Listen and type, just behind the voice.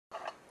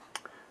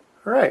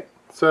Alright,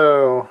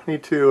 so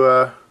need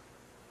to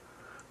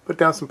put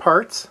down some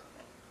parts.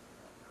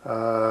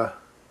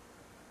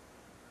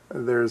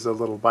 There's a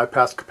little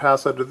bypass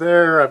capacitor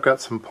there. I've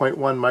got some 0.1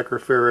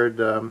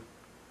 microfarad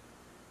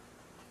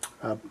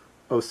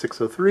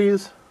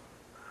 0603s.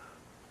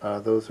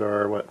 Those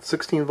are, what,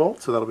 16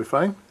 volts, so that'll be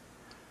fine.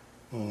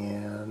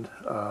 And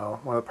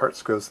one of the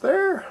parts goes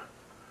there.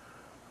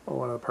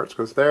 One of the parts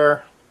goes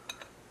there.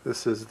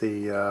 This is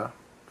the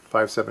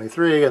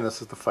 573 and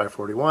this is the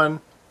 541.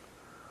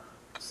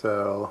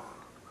 So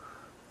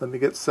let me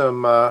get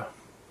some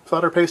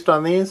solder paste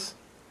on these.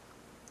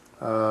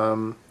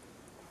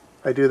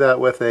 I do that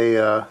with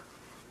a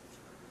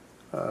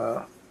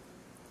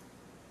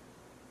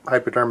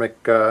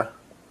hypodermic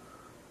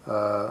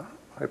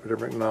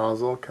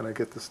nozzle. Can I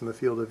get this in the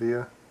field of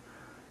view?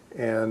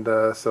 And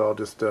so I'll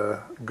just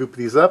goop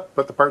these up,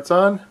 put the parts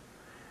on.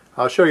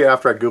 I'll show you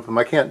after I goop them.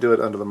 I can't do it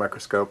under the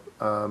microscope,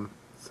 so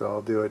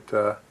I'll do it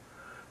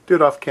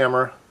off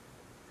camera.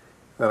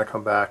 Then I'll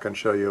come back and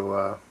show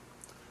you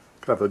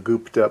kind of a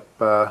gooped up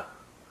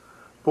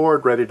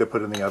board ready to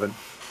put in the oven.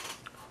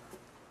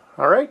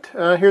 Alright,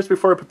 here's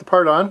before I put the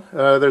part on.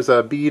 There's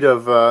a bead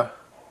of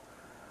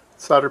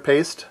solder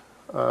paste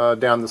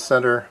down the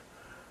center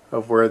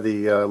of where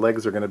the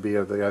legs are going to be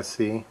of the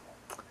IC.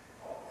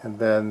 And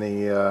then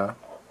the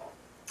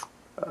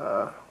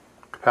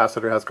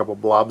capacitor has a couple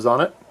blobs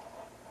on it.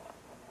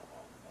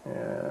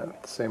 And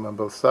same on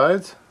both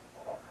sides.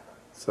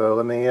 So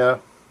let me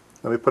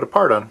put a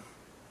part on.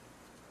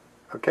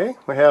 Okay,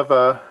 we have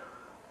the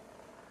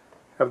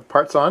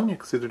parts on. You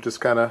can see they're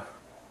just kind of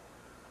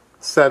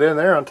set in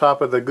there on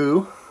top of the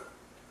goo,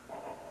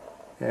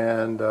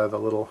 and the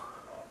little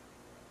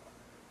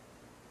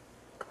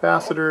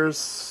capacitors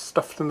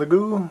stuffed in the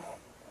goo.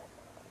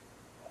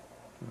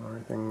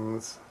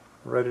 Everything's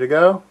ready to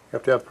go. You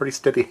have to have pretty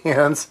steady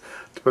hands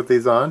to put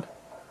these on.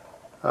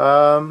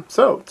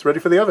 So it's ready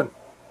for the oven.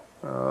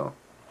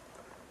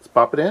 Let's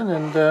pop it in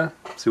and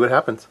see what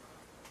happens.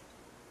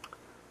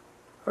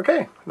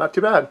 Okay, not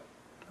too bad.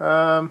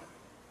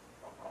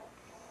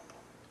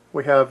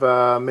 We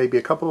have maybe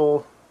a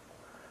couple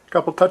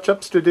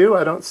touch-ups to do.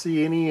 I don't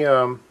see any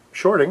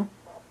shorting,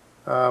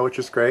 which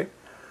is great.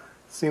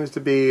 Seems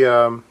to be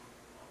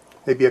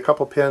maybe a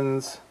couple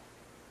pins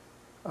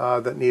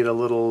that need a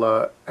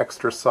little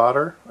extra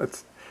solder.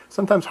 It's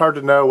sometimes hard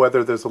to know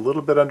whether there's a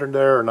little bit under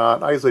there or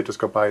not. I usually just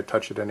go by and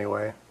touch it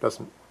anyway.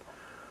 Doesn't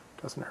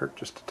hurt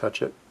just to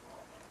touch it.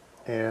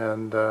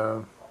 And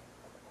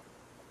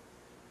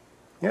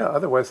yeah,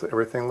 otherwise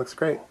everything looks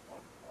great.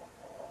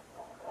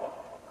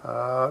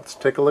 Let's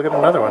take a look at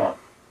another one.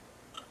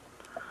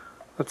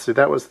 Let's see,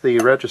 that was the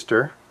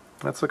register.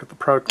 Let's look at the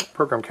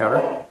program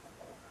counter.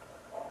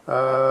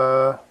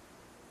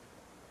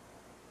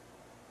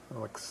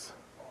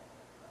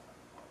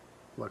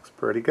 Looks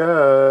pretty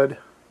good.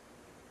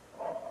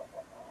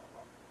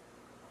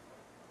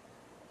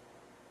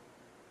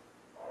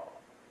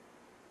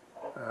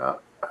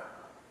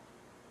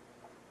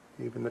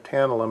 Even the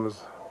tantalum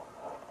is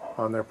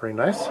on there pretty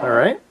nice. All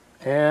right,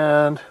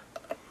 and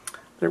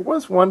there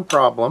was one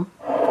problem.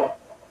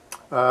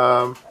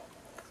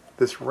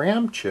 This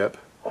RAM chip,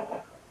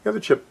 the other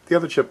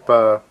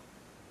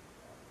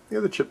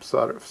chip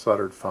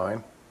soldered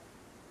fine.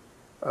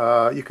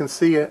 You can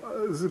see this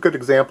is a good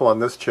example on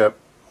this chip.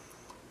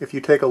 If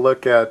you take a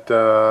look at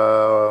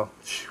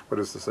what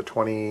is this, a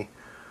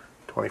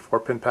 24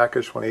 pin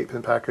package, 28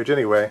 pin package.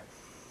 Anyway,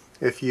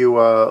 if you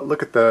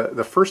look at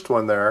the first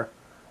one there,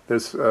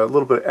 there's a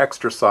little bit of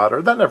extra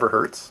solder. That never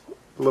hurts.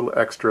 A little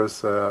extra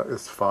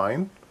is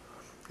fine.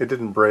 It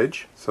didn't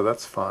bridge, so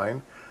that's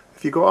fine.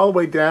 If you go all the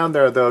way down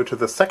there, though, to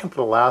the second to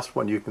the last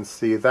one, you can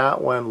see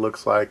that one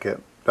looks like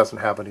it doesn't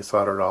have any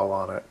solder at all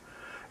on it.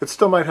 It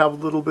still might have a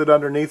little bit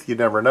underneath, you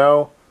never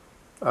know.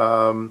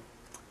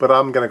 But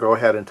I'm going to go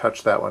ahead and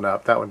touch that one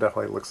up. That one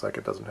definitely looks like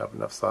it doesn't have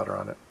enough solder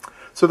on it.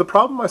 So the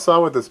problem I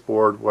saw with this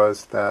board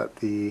was that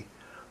the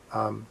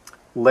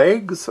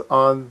legs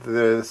on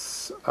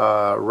this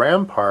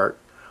RAM part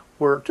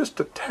were just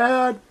a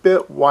tad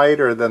bit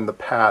wider than the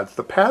pads.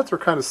 The pads were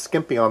kind of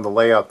skimpy on the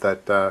layout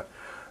that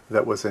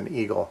was in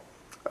Eagle.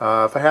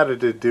 If I had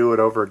to do it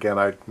over again,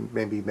 I'd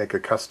maybe make a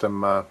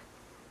custom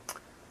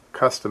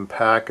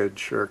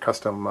package or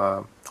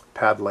custom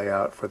pad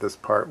layout for this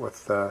part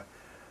with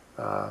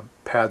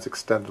pads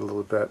extended a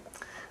little bit.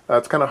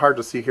 It's kind of hard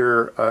to see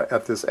here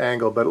at this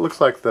angle, but it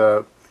looks like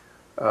the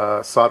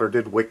solder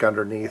did wick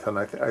underneath, and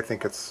I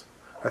think it's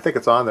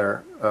on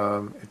there.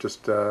 It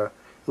just a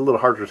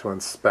little harder to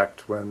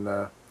inspect when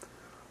the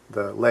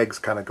legs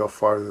kind of go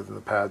farther than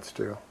the pads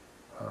do.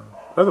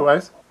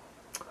 Otherwise,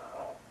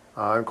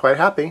 I'm quite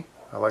happy.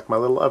 I like my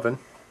little oven.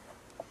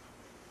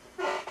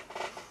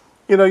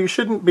 You know, you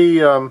shouldn't be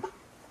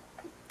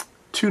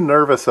too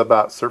nervous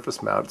about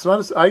surface mount. It's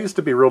not. I used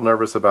to be real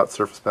nervous about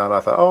surface mount.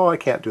 I thought, oh, I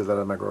can't do that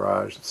in my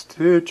garage. It's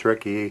too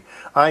tricky.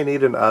 I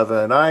need an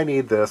oven. I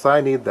need this. I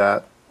need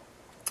that.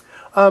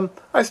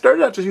 I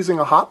started out just using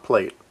a hot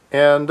plate,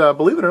 and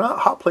believe it or not,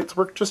 hot plates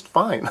work just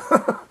fine.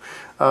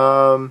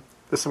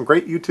 There's some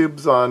great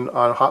YouTubes on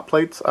hot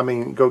plates. I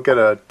mean, go get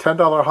a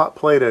 $10 hot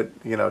plate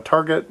at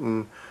Target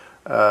and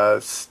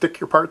stick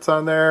your parts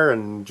on there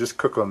and just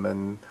cook them,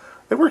 and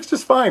it works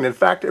just fine. In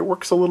fact, it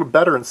works a little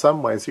better in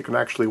some ways. You can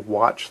actually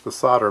watch the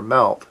solder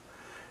melt,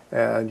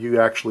 and you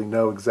actually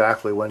know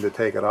exactly when to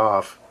take it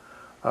off.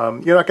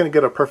 You're not going to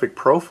get a perfect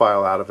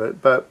profile out of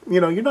it, but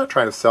you're not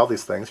trying to sell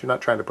these things. You're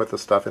not trying to put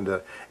this stuff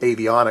into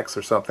avionics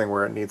or something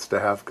where it needs to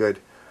have good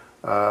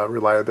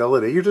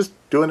reliability. You're just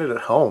doing it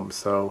at home,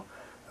 so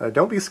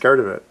don't be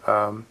scared of it.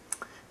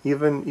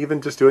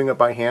 Even just doing it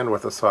by hand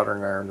with a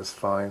soldering iron is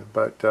fine.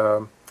 But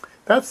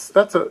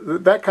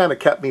that kind of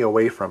kept me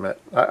away from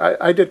it.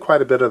 I did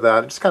quite a bit of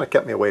that. It just kind of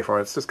kept me away from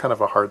it. It's just kind of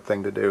a hard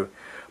thing to do.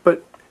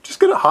 But just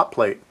get a hot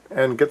plate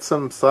and get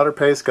some solder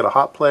paste, get a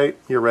hot plate,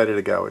 you're ready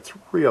to go. It's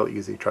real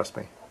easy, trust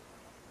me.